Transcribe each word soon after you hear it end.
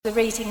The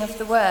reading of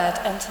the word,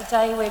 and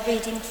today we're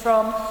reading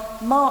from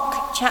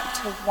Mark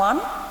chapter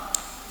 1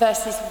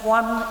 verses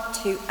 1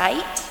 to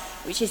 8,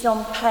 which is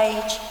on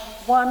page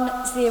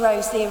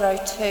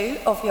 1002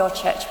 of your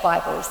church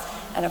Bibles,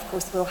 and of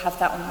course we'll have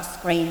that on the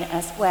screen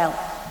as well.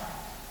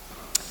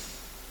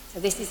 So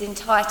this is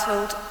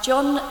entitled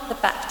John the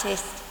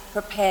Baptist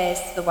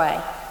Prepares the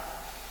Way.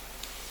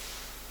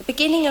 The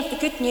beginning of the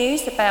good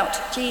news about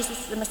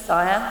Jesus the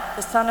Messiah,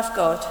 the Son of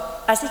God,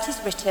 as it is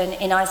written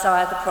in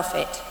Isaiah the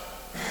prophet.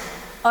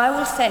 I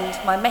will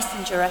send my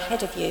messenger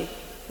ahead of you,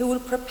 who will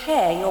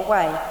prepare your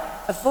way,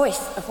 a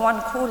voice of one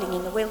calling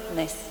in the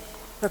wilderness.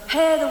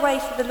 Prepare the way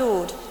for the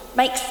Lord,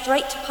 make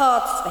straight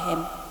paths for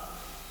him.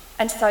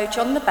 And so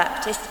John the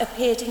Baptist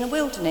appeared in the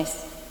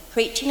wilderness,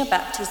 preaching a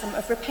baptism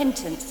of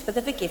repentance for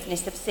the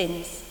forgiveness of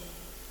sins.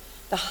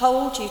 The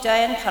whole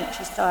Judean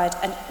countryside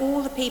and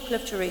all the people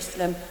of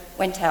Jerusalem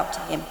went out to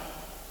him.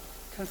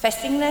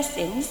 Confessing their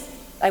sins,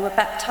 they were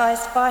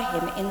baptized by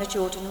him in the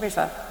Jordan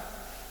River.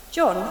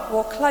 John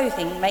wore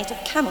clothing made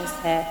of camel's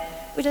hair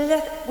with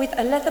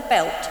a leather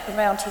belt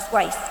around his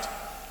waist,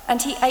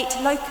 and he ate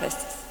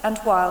locusts and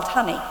wild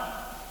honey.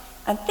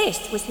 And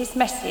this was his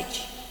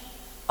message: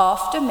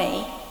 after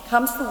me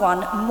comes the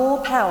one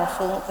more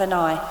powerful than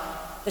I,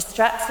 the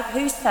straps of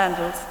whose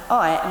sandals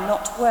I am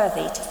not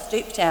worthy to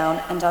stoop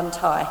down and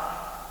untie.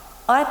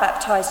 I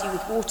baptize you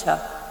with water,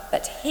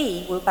 but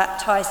he will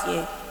baptize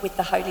you with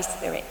the Holy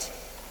Spirit.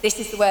 This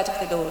is the word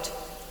of the Lord.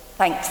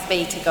 Thanks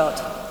be to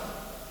God.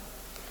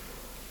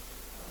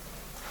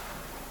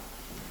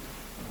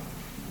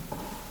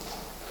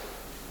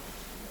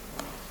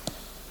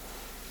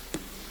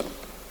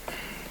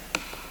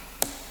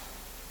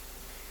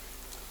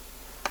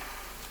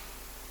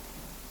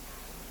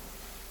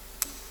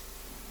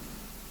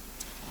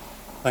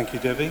 Thank you,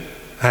 Debbie.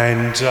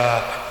 And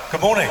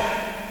good morning.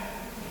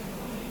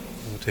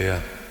 Oh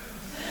dear.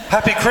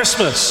 Happy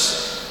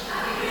Christmas.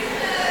 Happy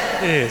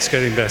Christmas. Yeah, it's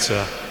getting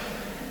better.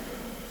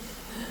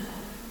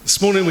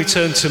 This morning we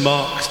turn to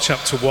Mark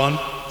chapter 1.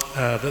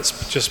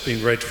 That's just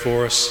been read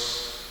for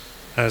us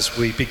as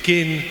we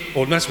begin,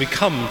 or as we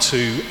come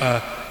to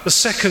the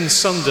second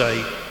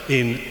Sunday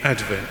in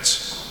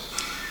Advent.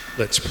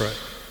 Let's pray.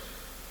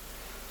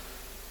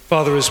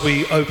 Father, as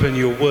we open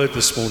your word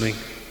this morning,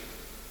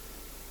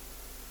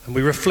 and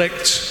we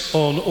reflect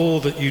on all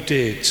that you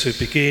did to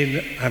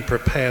begin and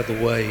prepare the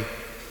way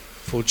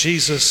for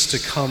Jesus to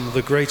come,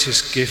 the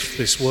greatest gift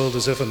this world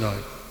has ever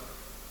known.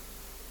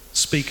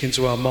 Speak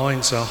into our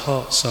minds, our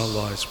hearts, our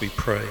lives, we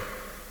pray.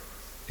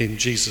 In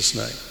Jesus'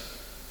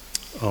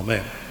 name,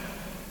 amen.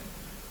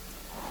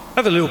 I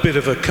have a little bit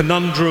of a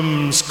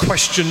conundrums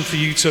question for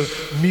you to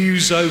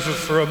muse over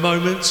for a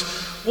moment.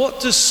 What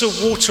does Sir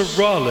Walter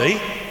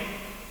Raleigh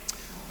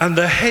and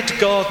the head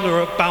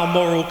gardener at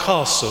Balmoral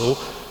Castle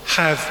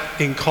have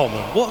in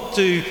common? What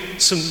do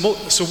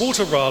Sir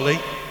Walter Raleigh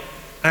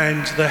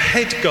and the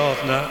head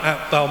gardener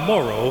at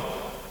Balmoral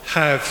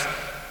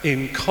have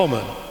in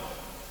common?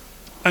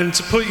 And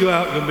to put you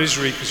out of your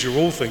misery, because you're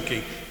all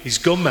thinking, he's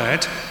gone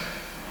mad,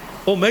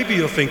 or maybe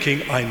you're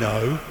thinking, I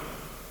know,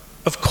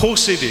 of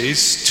course it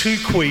is, two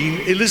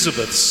Queen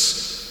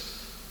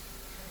Elizabeths.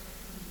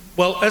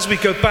 Well, as we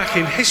go back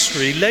in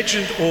history,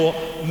 legend or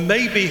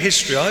maybe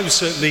history, I was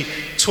certainly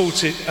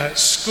taught it at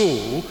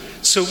school,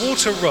 Sir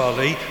Walter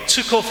Raleigh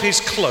took off his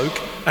cloak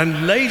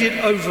and laid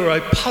it over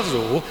a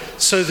puddle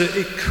so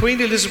that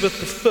Queen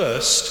Elizabeth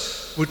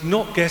I would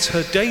not get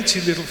her dainty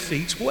little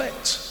feet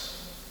wet.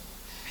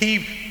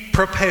 He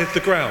prepared the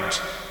ground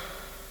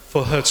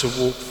for her to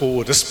walk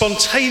forward, a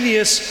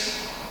spontaneous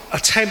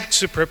attempt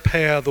to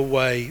prepare the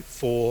way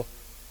for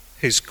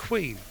his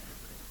queen.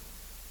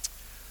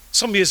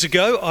 Some years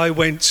ago, I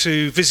went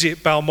to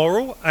visit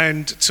Balmoral,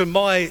 and to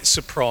my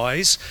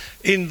surprise,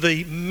 in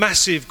the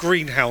massive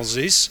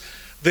greenhouses,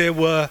 there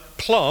were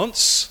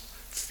plants,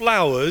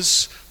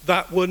 flowers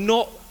that were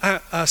not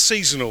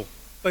seasonal.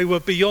 They were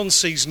beyond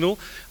seasonal,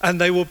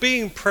 and they were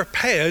being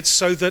prepared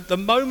so that the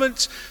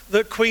moment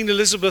that Queen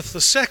Elizabeth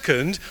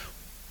II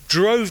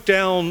drove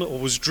down, or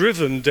was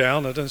driven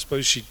down, I don't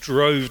suppose she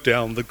drove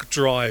down the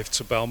drive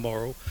to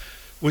Balmoral,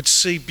 would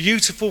see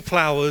beautiful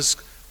flowers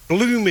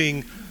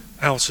blooming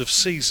out of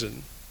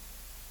season.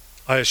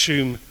 I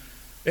assume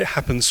it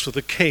happens for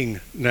the king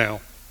now.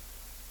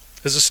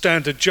 There's a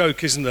standard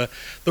joke, isn't there,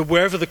 that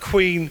wherever the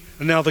queen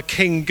and now the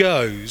king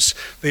goes,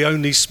 they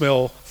only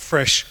smell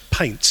fresh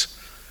paint.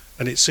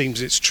 And it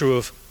seems it's true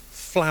of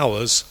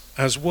flowers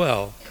as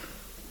well.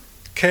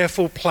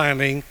 Careful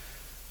planning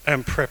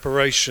and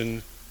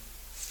preparation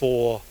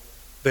for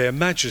their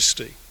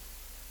majesty.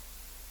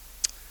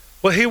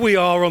 Well, here we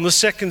are on the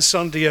second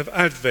Sunday of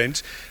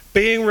Advent,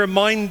 being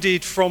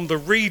reminded from the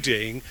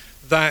reading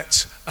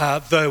that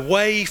the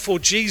way for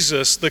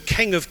Jesus, the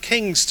King of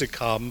Kings, to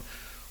come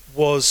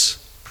was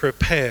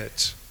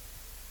prepared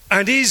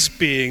and is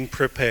being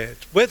prepared,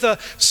 whether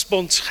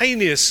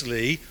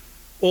spontaneously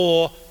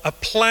or a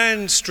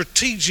planned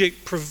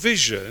strategic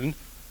provision.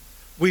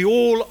 We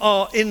all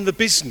are in the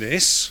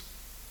business,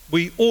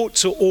 we ought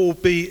to all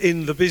be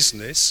in the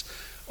business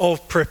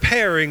of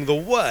preparing the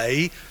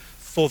way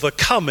for the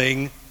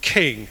coming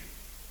king.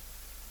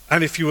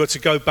 And if you were to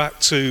go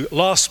back to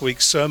last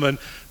week's sermon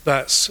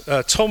that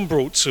Tom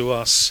brought to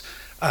us,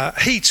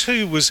 he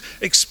too was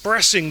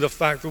expressing the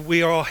fact that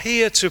we are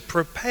here to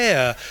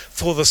prepare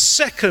for the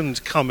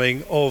second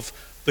coming of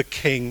the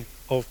King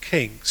of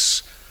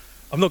Kings.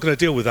 I'm not going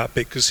to deal with that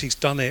bit because he's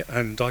done it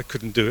and I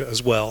couldn't do it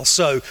as well.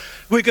 So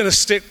we're going to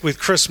stick with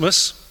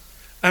Christmas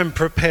and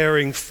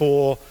preparing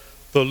for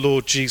the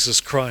Lord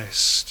Jesus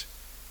Christ.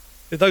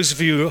 Those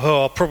of you who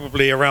are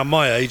probably around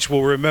my age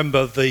will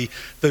remember the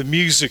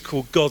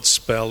musical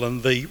Godspell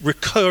and the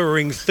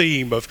recurring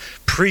theme of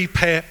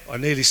prepare, I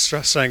nearly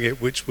sang it,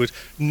 which would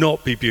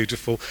not be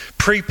beautiful.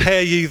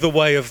 Prepare ye the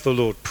way of the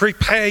Lord.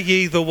 Prepare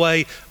ye the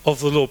way of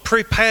the Lord.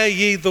 Prepare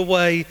ye the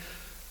way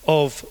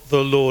of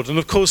the Lord. And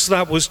of course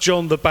that was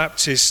John the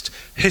Baptist's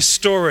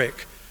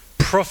historic,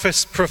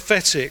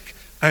 prophetic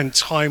and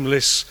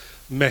timeless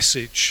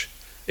message.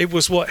 It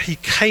was what he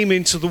came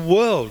into the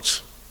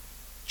world.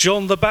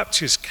 John the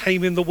Baptist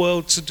came in the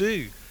world to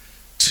do,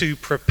 to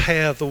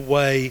prepare the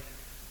way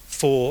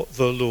for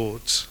the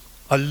Lord.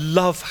 I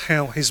love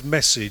how his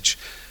message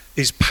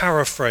is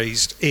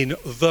paraphrased in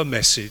The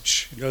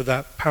Message. You know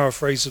that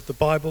paraphrase of the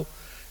Bible?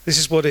 This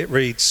is what it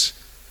reads.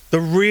 The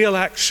real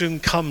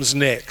action comes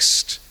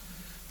next.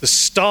 The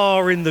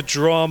star in the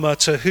drama,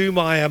 to whom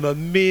I am a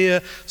mere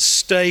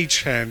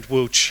stagehand,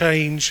 will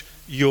change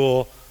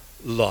your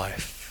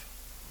life.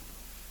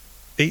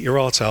 Eat your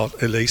heart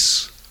out,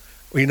 Elise.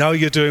 We know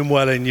you're doing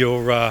well in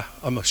your,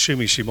 I'm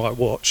assuming she might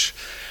watch.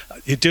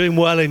 You're doing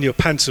well in your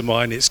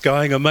pantomime. It's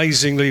going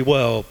amazingly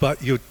well,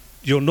 but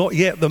you're not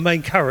yet the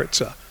main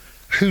character.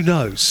 Who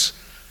knows?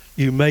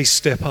 You may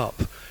step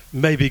up,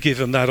 may be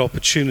given that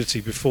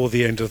opportunity before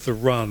the end of the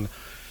run.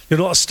 You're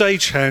not a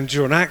stagehand,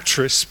 you're an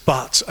actress,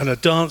 and a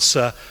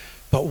dancer,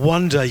 but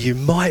one day you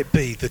might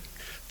be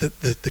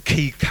the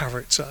key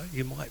character.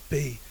 You might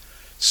be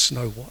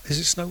Snow White. Is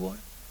it Snow White?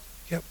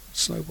 Yep,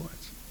 Snow White.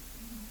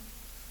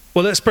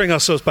 Well, let's bring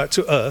ourselves back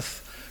to earth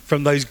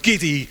from those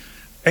giddy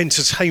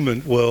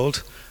entertainment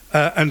world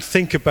and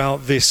think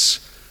about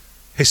this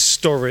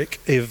historic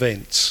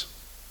event.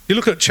 You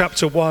look at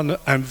chapter 1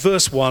 and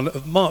verse 1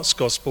 of Mark's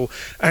Gospel,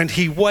 and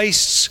he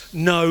wastes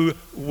no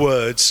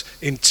words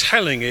in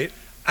telling it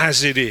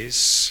as it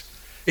is.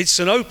 It's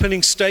an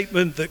opening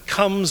statement that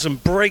comes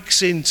and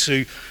breaks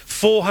into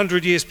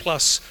 400 years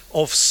plus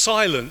of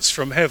silence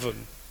from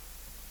heaven.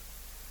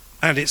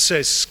 And it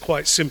says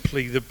quite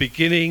simply, the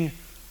beginning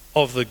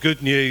of the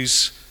good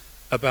news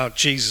about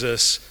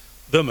Jesus,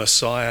 the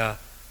Messiah,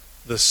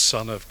 the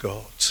Son of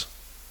God.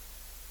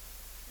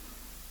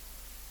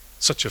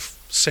 Such a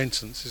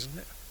sentence, isn't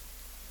it?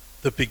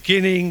 The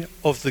beginning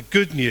of the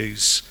good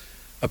news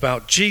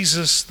about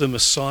Jesus, the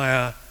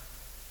Messiah,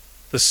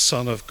 the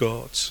Son of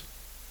God.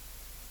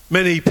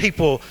 Many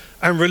people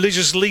and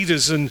religious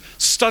leaders and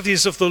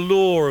studies of the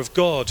law of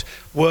God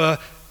were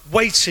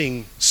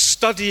waiting,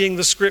 studying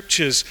the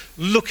scriptures,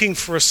 looking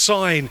for a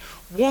sign,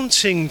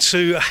 wanting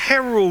to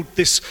herald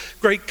this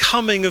great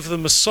coming of the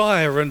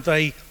Messiah, and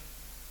they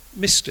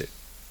missed it.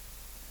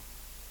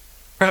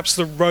 Perhaps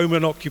the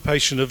Roman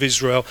occupation of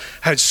Israel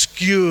had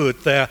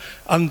skewed their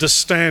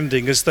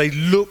understanding as they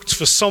looked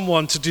for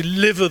someone to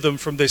deliver them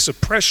from this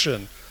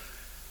oppression,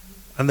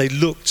 and they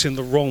looked in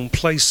the wrong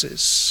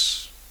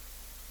places.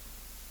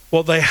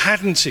 What they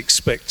hadn't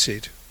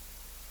expected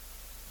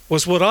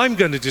was what I'm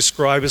going to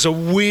describe as a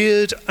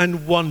weird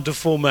and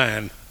wonderful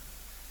man.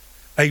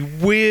 A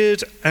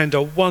weird and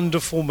a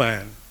wonderful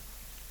man.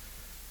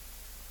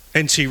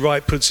 N.T.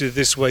 Wright puts it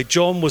this way: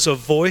 John was a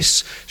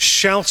voice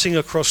shouting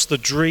across the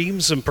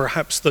dreams and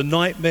perhaps the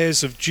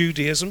nightmares of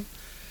Judaism,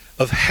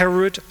 of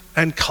Herod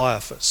and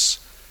Caiaphas.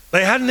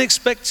 They hadn't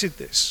expected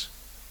this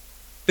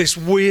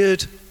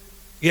weird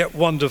yet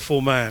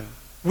wonderful man.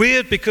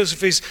 Weird because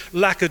of his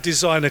lack of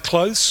designer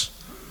clothes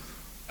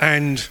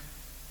and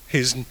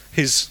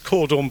his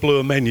cordon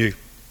bleu menu.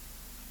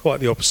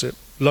 Quite the opposite,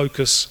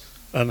 locusts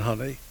and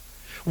honey.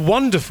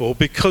 Wonderful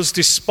because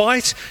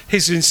despite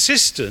his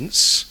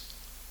insistence,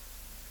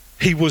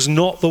 he was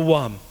not the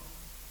one.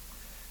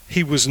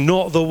 He was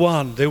not the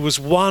one. There was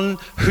one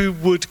who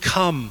would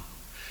come.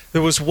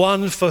 There was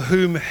one for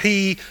whom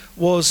he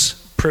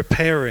was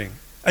preparing.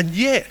 And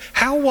yet,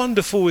 how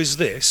wonderful is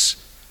this?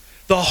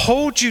 The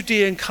whole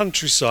Judean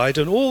countryside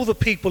and all the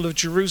people of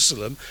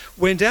Jerusalem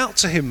went out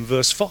to him,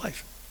 verse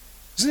 5.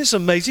 Isn't this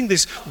amazing?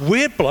 This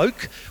weird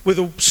bloke with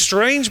a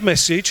strange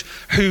message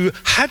who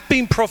had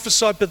been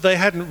prophesied but they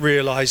hadn't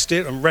realized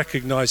it and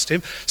recognized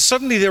him.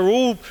 Suddenly they're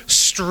all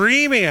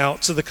streaming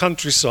out to the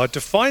countryside to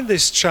find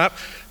this chap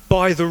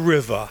by the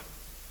river.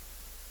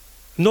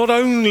 Not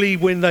only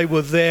when they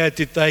were there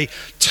did they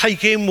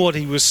take in what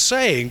he was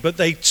saying, but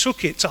they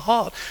took it to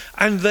heart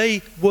and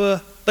they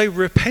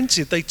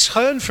repented. They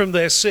turned from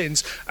their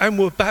sins and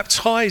were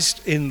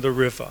baptized in the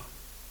river.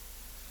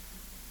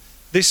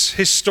 This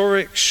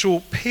historic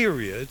short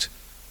period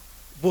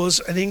was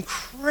an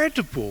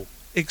incredible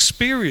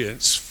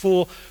experience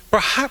for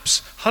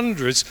perhaps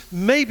hundreds,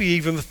 maybe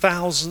even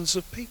thousands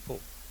of people.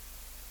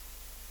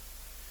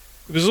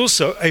 It was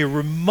also a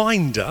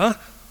reminder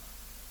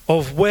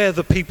of where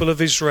the people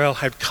of Israel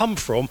had come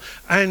from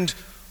and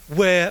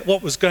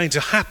what was going to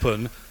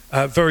happen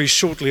very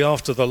shortly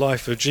after the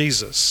life of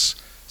Jesus,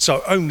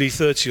 so only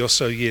 30 or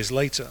so years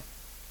later.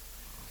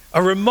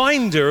 A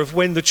reminder of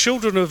when the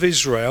children of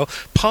Israel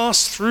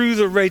passed through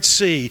the Red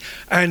Sea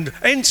and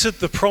entered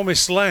the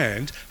Promised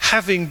Land,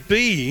 having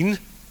been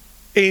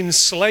in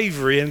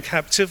slavery and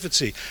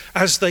captivity.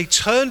 As they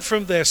turn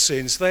from their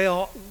sins, they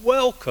are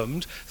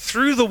welcomed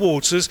through the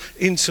waters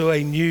into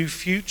a new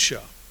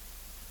future.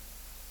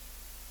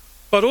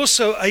 But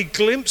also a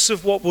glimpse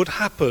of what would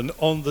happen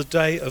on the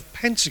day of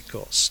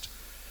Pentecost,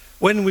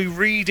 when we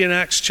read in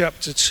Acts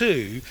chapter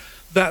 2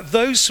 that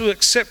those who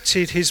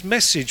accepted his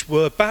message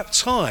were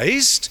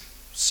baptized,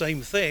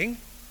 same thing,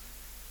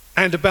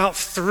 and about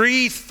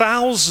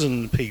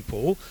 3,000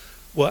 people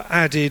were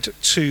added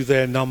to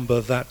their number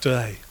that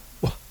day.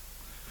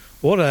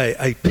 What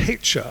a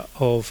picture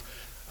of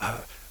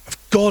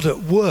God at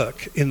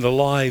work in the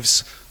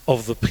lives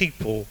of the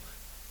people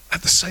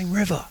at the same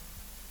river.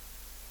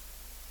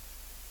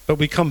 But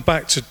we come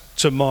back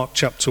to Mark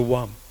chapter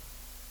 1.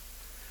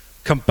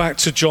 Come back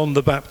to John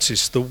the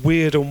Baptist, the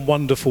weird and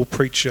wonderful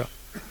preacher,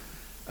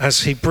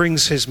 as he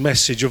brings his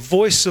message, a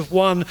voice of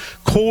one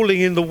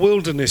calling in the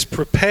wilderness,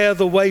 prepare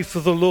the way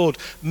for the Lord,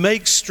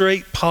 make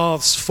straight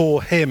paths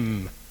for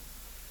him.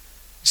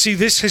 See,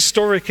 this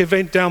historic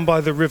event down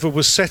by the river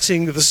was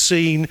setting the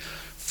scene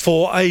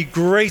for a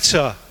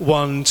greater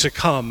one to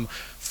come,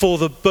 for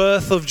the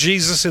birth of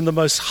Jesus in the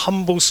most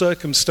humble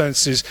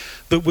circumstances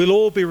that we'll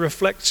all be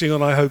reflecting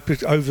on, I hope,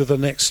 over the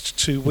next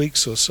 2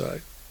 weeks or so.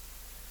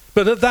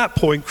 But at that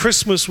point,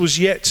 Christmas was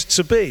yet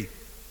to be.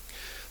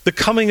 The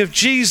coming of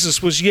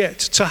Jesus was yet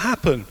to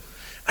happen.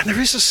 And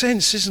there is a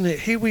sense, isn't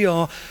it? Here we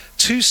are,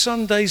 2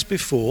 Sundays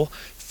before,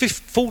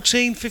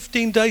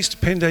 15 days,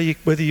 depending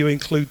whether you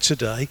include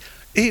today,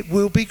 it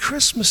will be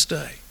Christmas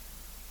Day.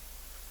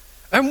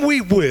 And we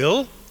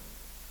will,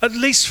 at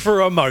least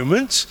for a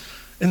moment,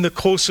 in the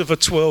course of a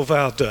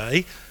 12-hour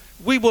day,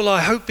 we will,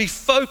 I hope, be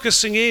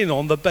focusing in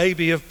on the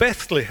baby of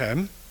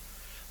Bethlehem,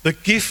 the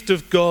gift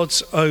of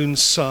God's own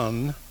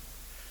Son.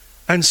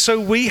 And so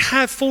we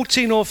have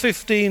 14 or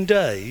 15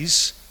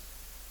 days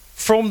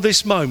from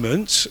this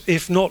moment,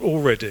 if not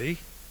already,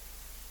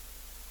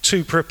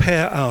 to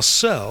prepare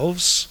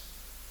ourselves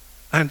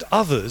and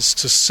others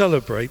to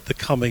celebrate the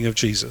coming of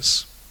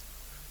Jesus.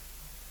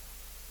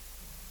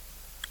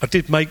 I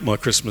did make my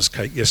Christmas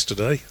cake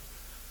yesterday.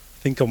 I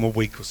think I'm a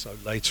week or so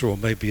later, or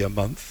maybe a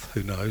month,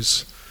 who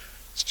knows.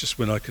 It's just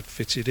when I could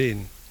fit it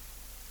in.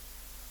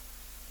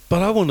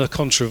 But I want to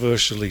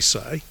controversially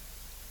say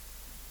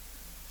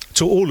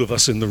to all of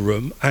us in the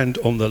room and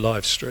on the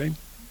live stream,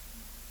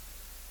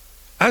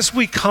 as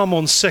we come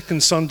on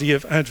second Sunday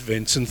of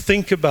Advent and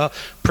think about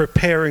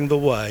preparing the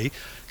way,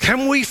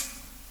 can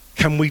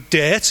we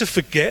dare to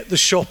forget the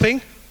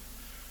shopping,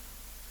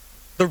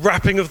 the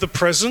wrapping of the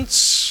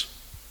presents,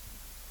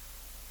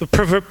 the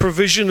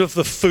provision of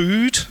the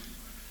food,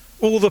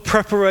 all the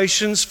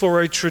preparations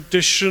for a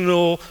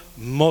traditional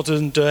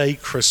modern day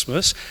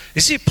Christmas?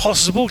 Is it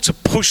possible to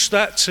push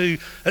that to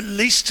at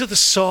least to the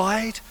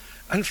side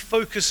and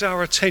focus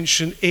our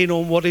attention in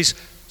on what is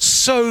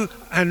so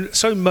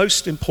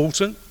most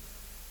important?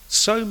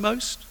 So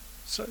most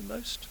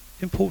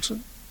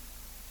important?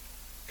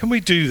 Can we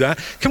do that?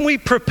 Can we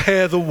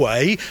prepare the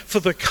way for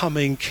the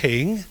coming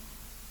King?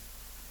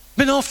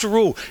 I mean, after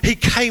all, he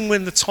came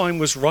when the time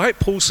was right.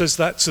 Paul says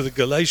that to the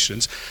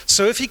Galatians.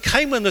 So if he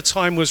came when the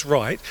time was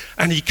right,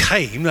 and he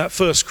came that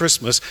first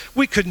Christmas,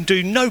 we can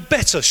do no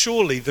better,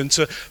 surely, than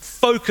to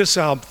focus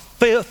our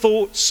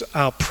thoughts,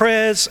 our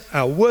prayers,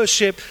 our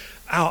worship,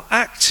 our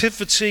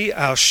activity,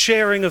 our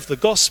sharing of the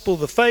gospel,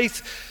 the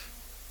faith,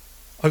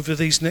 over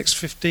these next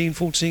 15,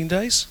 14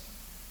 days?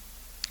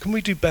 Can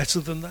we do better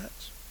than that?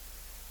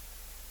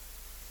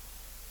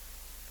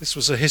 This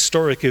was a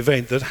historic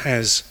event that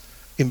has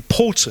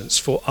importance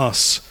for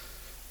us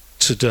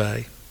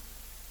today.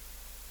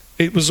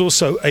 It was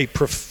also a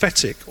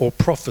prophetic or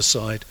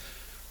prophesied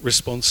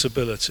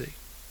responsibility.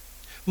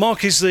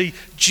 Mark is the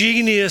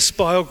genius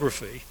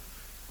biography,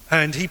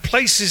 and he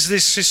places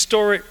this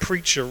historic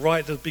preacher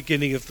right at the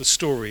beginning of the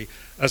story,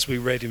 as we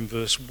read in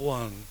verse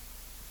 1.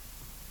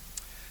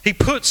 He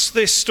puts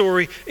this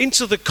story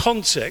into the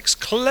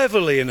context,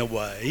 cleverly in a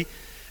way,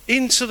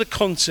 into the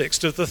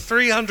context of the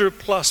 300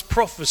 plus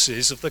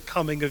prophecies of the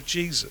coming of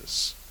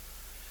Jesus.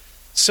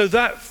 So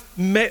that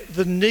met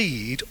the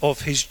need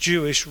of his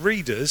Jewish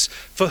readers,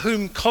 for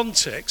whom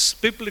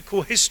context,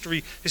 biblical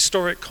history,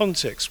 historic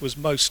context was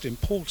most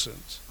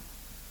important.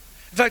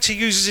 In fact, he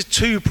uses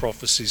 2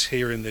 prophecies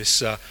here in this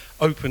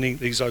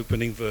these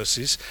opening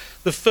verses.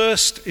 The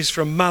first is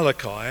from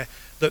Malachi,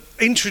 that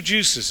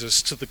introduces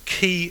us to the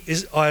key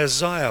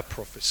Isaiah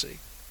prophecy.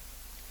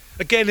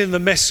 Again in the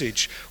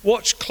message,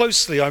 watch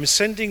closely, I'm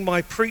sending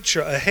my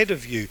preacher ahead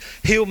of you.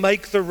 He'll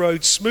make the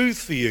road smooth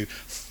for you.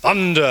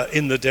 Thunder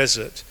in the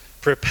desert.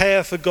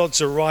 Prepare for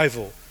God's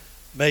arrival.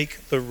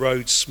 Make the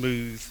road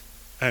smooth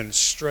and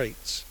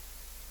straight.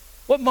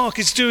 What Mark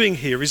is doing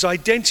here is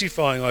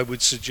identifying, I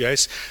would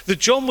suggest, that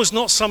John was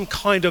not some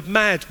kind of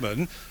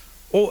madman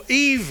or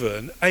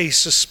even a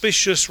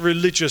suspicious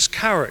religious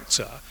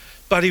character,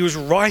 but he was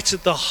right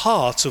at the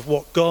heart of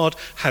what God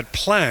had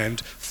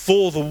planned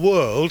for the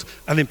world,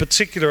 and in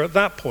particular at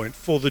that point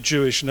for the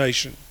Jewish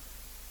nation.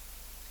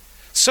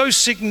 So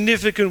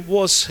significant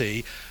was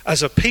he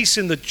as a piece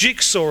in the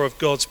jigsaw of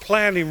God's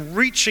plan in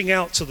reaching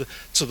out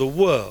to the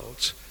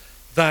world,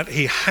 that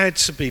he had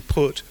to be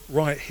put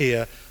right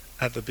here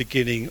at the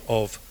beginning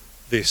of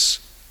this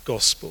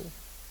gospel.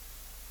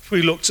 If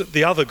we looked at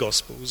the other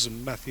gospels,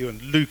 and Matthew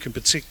and Luke in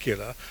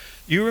particular,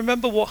 you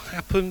remember what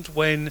happened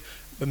when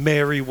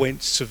Mary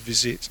went to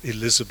visit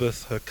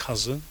Elizabeth, her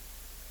cousin?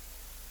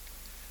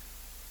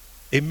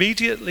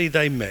 Immediately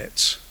they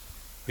met.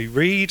 We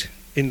read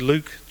in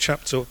Luke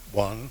chapter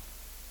 1,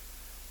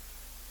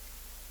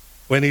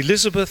 when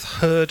Elizabeth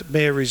heard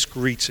Mary's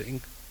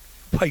greeting,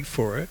 wait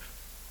for it,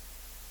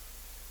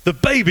 the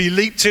baby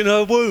leaped in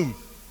her womb.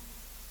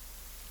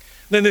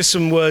 Then there's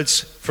some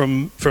words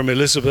from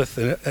Elizabeth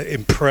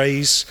in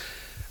praise.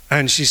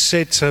 And she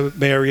said to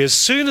Mary, as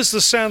soon as the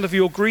sound of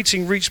your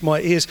greeting reached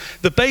my ears,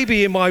 the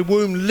baby in my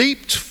womb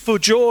leaped for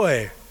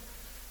joy.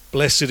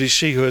 Blessed is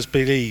she who has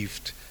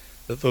believed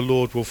that the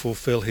Lord will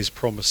fulfill his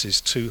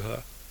promises to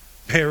her.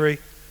 Mary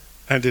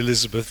and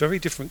Elizabeth, very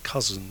different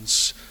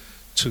cousins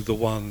to the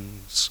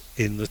ones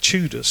in the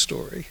Tudor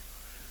story,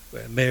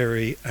 where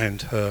Mary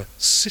and her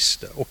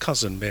sister, or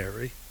cousin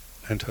Mary,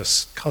 and her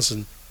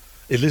cousin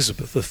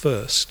Elizabeth the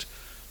first,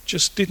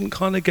 just didn't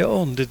kind of get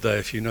on, did they,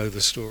 if you know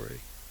the story?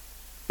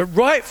 But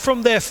right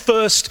from their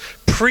first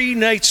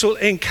prenatal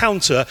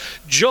encounter,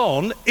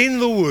 John in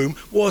the womb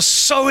was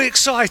so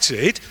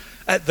excited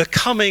at the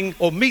coming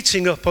or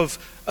meeting up of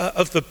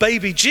the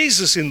baby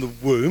Jesus in the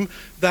womb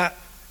that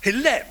he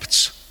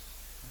leapt.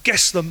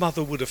 Guess the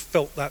mother would have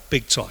felt that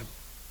big time.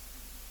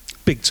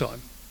 Big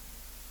time.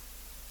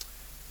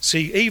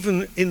 See,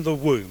 even in the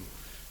womb,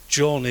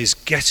 John is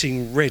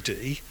getting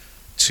ready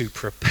to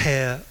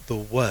prepare the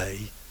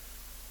way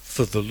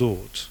for the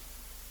Lord.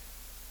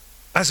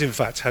 As in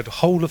fact had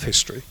whole of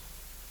history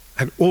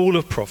and all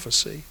of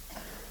prophecy.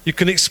 You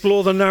can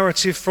explore the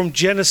narrative from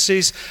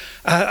Genesis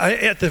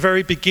at the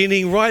very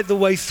beginning right the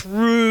way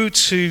through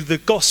to the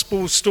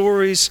gospel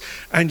stories,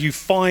 and you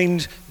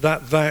find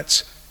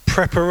that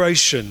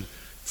preparation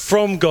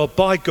from God,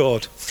 by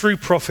God, through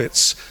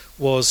prophets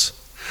was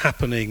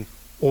happening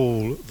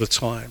all the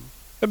time.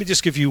 Let me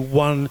just give you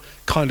one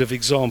kind of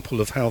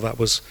example of how that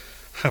was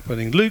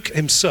happening. Luke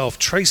himself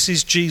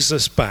traces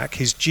Jesus back,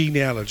 his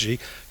genealogy.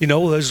 You know,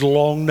 all those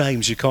long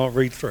names you can't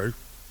read through.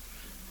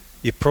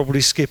 You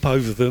probably skip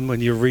over them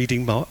when you're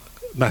reading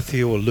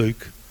Matthew or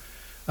Luke,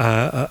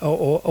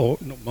 or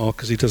not Mark,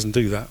 because he doesn't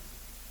do that.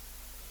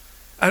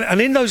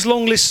 And in those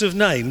long lists of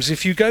names,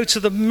 if you go to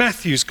the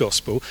Matthew's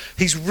gospel,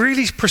 he's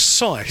really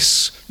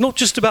precise, not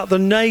just about the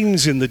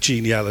names in the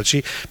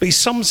genealogy, but he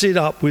sums it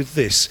up with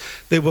this.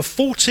 There were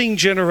 14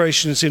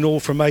 generations in all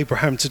from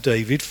Abraham to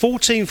David,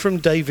 14 from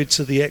David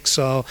to the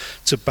exile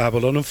to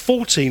Babylon, and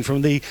 14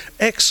 from the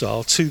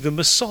exile to the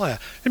Messiah.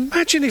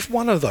 Imagine if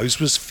one of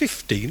those was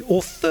 15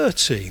 or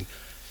 13.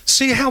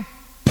 See how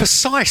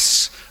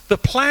precise the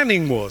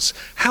planning was,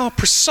 how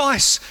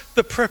precise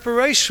the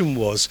preparation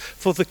was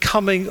for the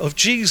coming of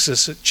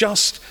Jesus at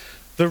just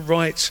the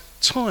right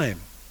time.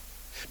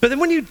 But then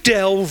when you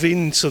delve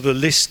into the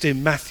list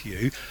in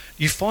Matthew,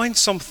 you find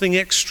something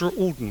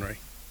extraordinary,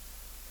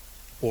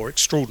 or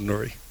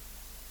extraordinary.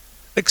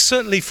 Like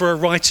certainly for a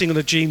writing on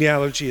a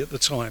genealogy at the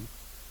time.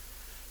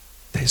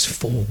 There's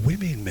 4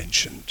 women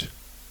mentioned.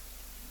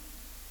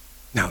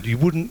 Now, you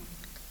wouldn't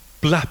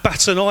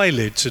bat an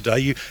eyelid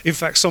today. In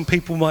fact, some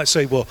people might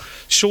say, well,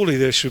 surely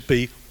there should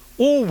be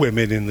all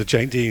women in the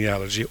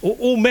genealogy, or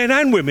all men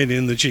and women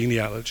in the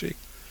genealogy.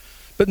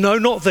 But no,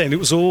 not then. It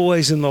was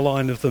always in the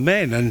line of the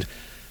men. And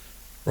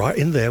right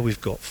in there,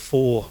 we've got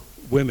 4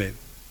 women.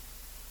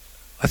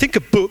 I think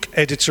a book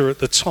editor at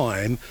the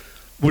time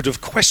would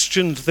have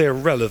questioned their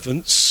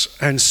relevance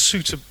and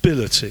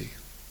suitability.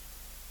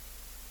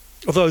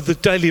 Although the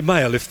Daily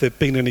Mail, if there'd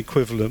been an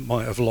equivalent,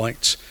 might have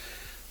liked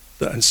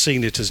and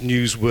seen it as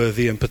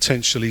newsworthy and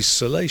potentially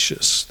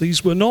salacious.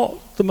 These were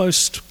not the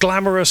most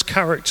glamorous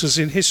characters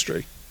in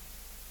history.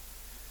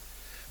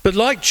 But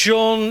like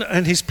John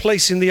and his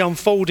place in the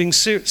unfolding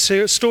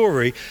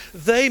story,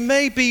 they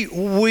may be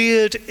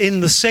weird in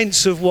the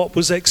sense of what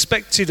was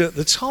expected at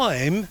the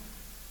time,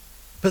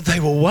 but they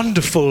were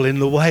wonderful in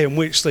the way in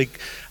which they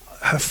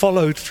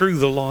followed through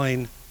the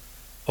line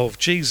of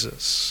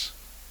Jesus.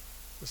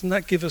 Doesn't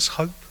that give us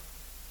hope?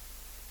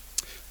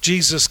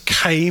 Jesus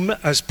came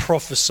as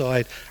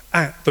prophesied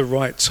at the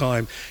right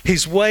time.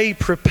 His way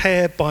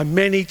prepared by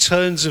many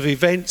turns of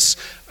events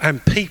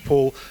and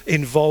people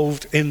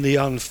involved in the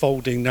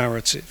unfolding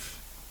narrative.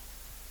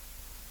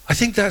 I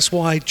think that's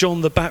why John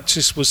the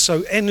Baptist was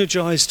so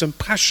energized and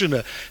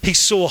passionate. He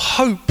saw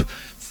hope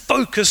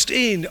focused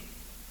in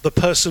the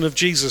person of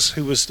Jesus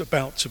who was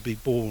about to be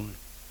born.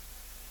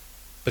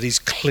 But he's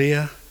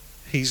clear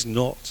he's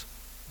not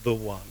the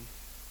one.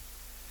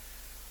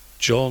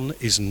 John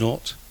is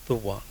not the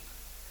one.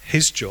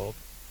 His job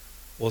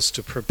was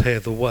to prepare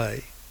the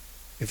way.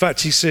 In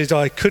fact, he said,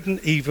 I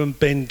couldn't even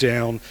bend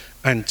down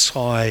and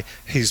tie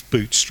his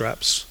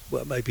bootstraps.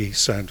 Well, maybe his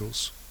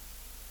sandals.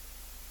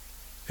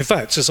 In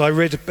fact, as I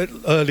read a bit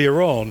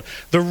earlier on,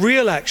 the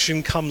real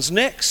action comes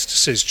next,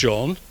 says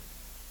John.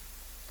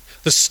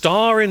 The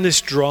star in this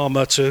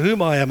drama, to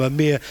whom I am a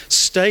mere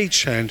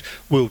stagehand,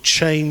 will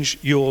change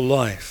your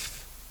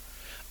life.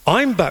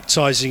 I'm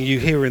baptizing you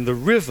here in the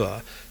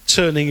river,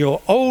 turning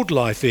your old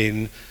life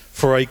in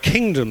for a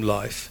kingdom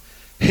life.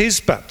 His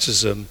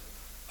baptism,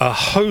 a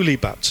holy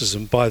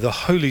baptism by the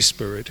Holy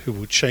Spirit, who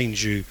will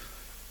change you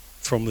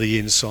from the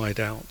inside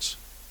out.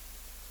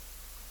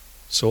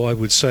 So I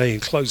would say in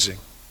closing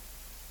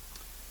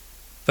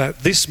that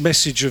this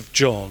message of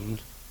John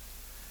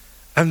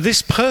and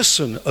this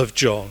person of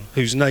John,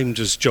 who's named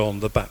as John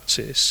the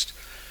Baptist,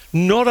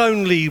 not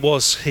only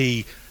was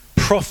he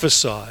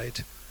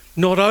prophesied,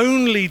 not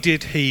only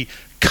did he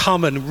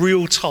come in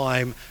real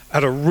time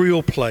at a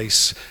real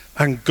place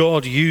and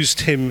God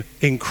used him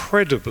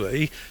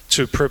incredibly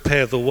to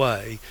prepare the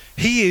way,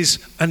 he is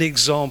an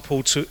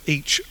example to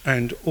each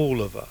and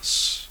all of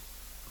us.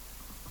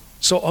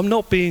 So I'm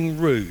not being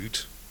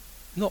rude,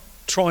 not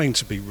trying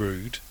to be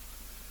rude,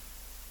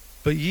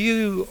 but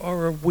you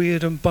are a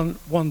weird and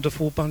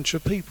wonderful bunch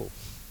of people.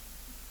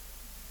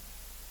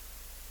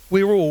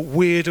 We're all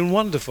weird and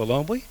wonderful,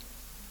 aren't we?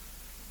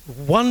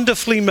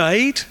 Wonderfully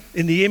made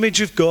in the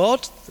image of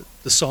God,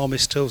 the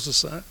psalmist tells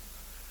us that.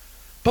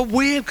 But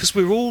weird because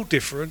we're all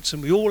different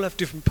and we all have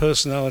different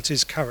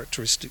personalities,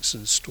 characteristics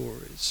and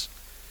stories.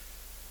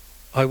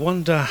 I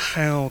wonder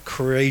how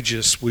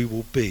courageous we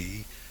will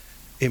be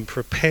in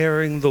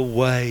preparing the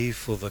way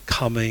for the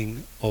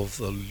coming of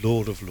the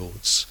Lord of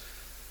Lords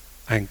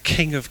and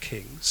King of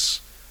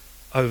Kings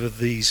over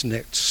these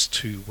next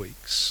 2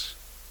 weeks.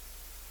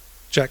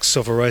 Jack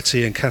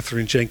Soveretti and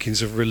Catherine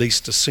Jenkins have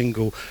released a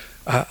single,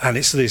 and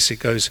it's this. It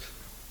goes,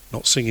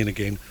 not singing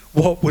again.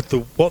 What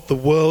the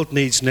world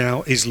needs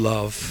now is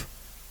love.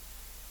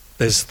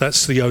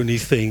 That's the only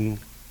thing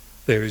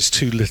there is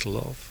too little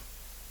of.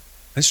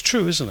 It's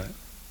true, isn't it?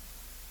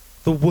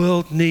 The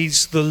world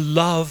needs the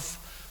love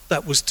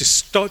that was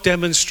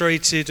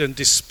demonstrated and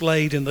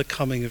displayed in the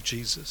coming of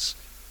Jesus,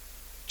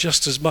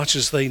 just as much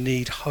as they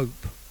need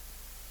hope.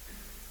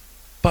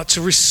 But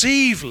to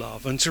receive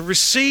love and to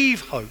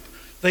receive hope,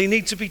 they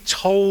need to be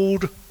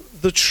told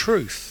the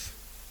truth.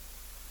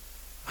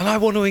 And I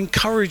want to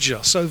encourage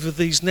us over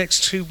these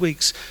next 2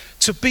 weeks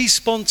to be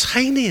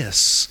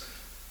spontaneous,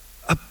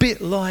 a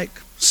bit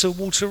like Sir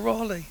Walter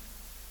Raleigh,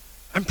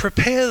 and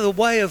prepare the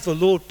way of the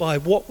Lord by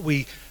what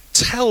we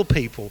tell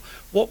people,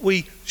 what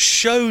we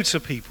show to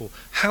people,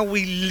 how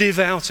we live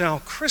out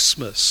our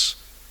Christmas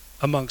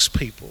amongst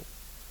people.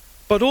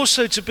 But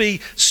also to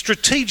be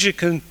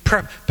strategic and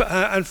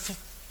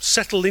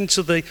settle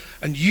into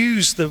and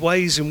use the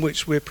ways in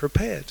which we're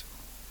prepared.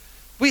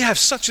 We have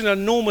such an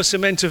enormous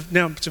amount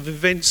of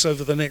events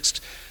over the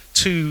next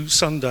 2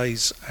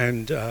 Sundays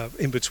and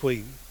in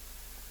between.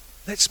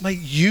 Let's make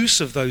use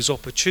of those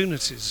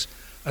opportunities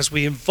as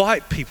we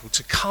invite people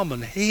to come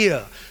and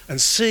hear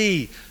and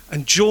see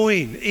and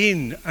join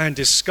in and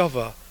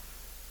discover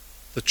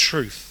the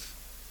truth.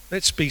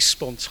 Let's be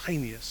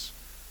spontaneous.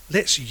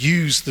 Let's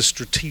use the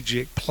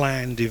strategic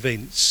planned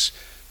events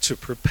to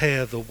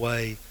prepare the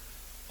way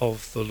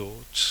of the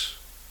Lord.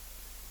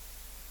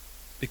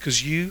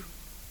 Because you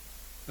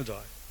and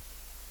I,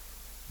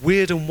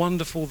 weird and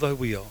wonderful though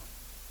we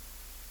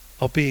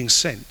are being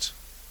sent.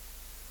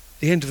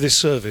 At the end of this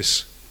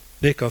service,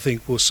 Nick, I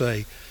think, will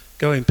say,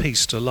 go in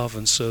peace to love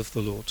and serve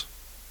the Lord.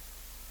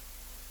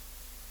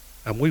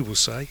 And we will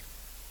say,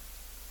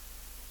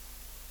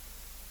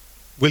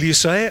 will you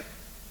say it?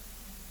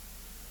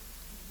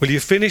 Will you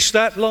finish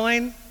that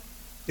line?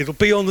 It'll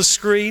be on the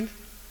screen,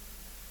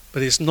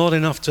 but it's not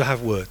enough to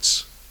have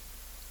words.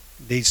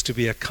 It needs to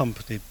be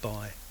accompanied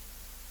by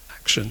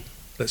action.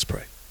 Let's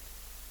pray.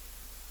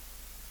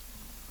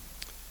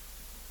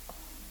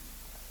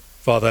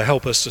 Father,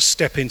 help us to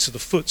step into the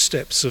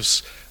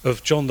footsteps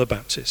of John the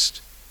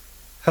Baptist.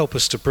 Help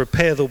us to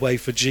prepare the way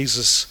for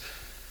Jesus,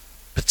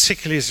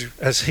 particularly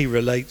as he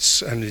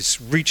relates and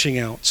is reaching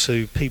out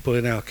to people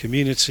in our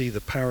community, the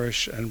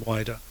parish and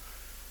wider.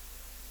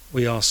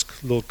 We ask,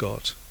 Lord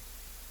God,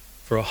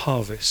 for a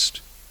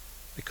harvest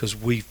because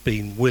we've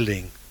been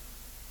willing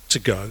to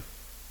go.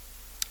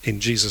 In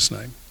Jesus'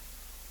 name,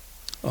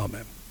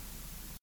 amen.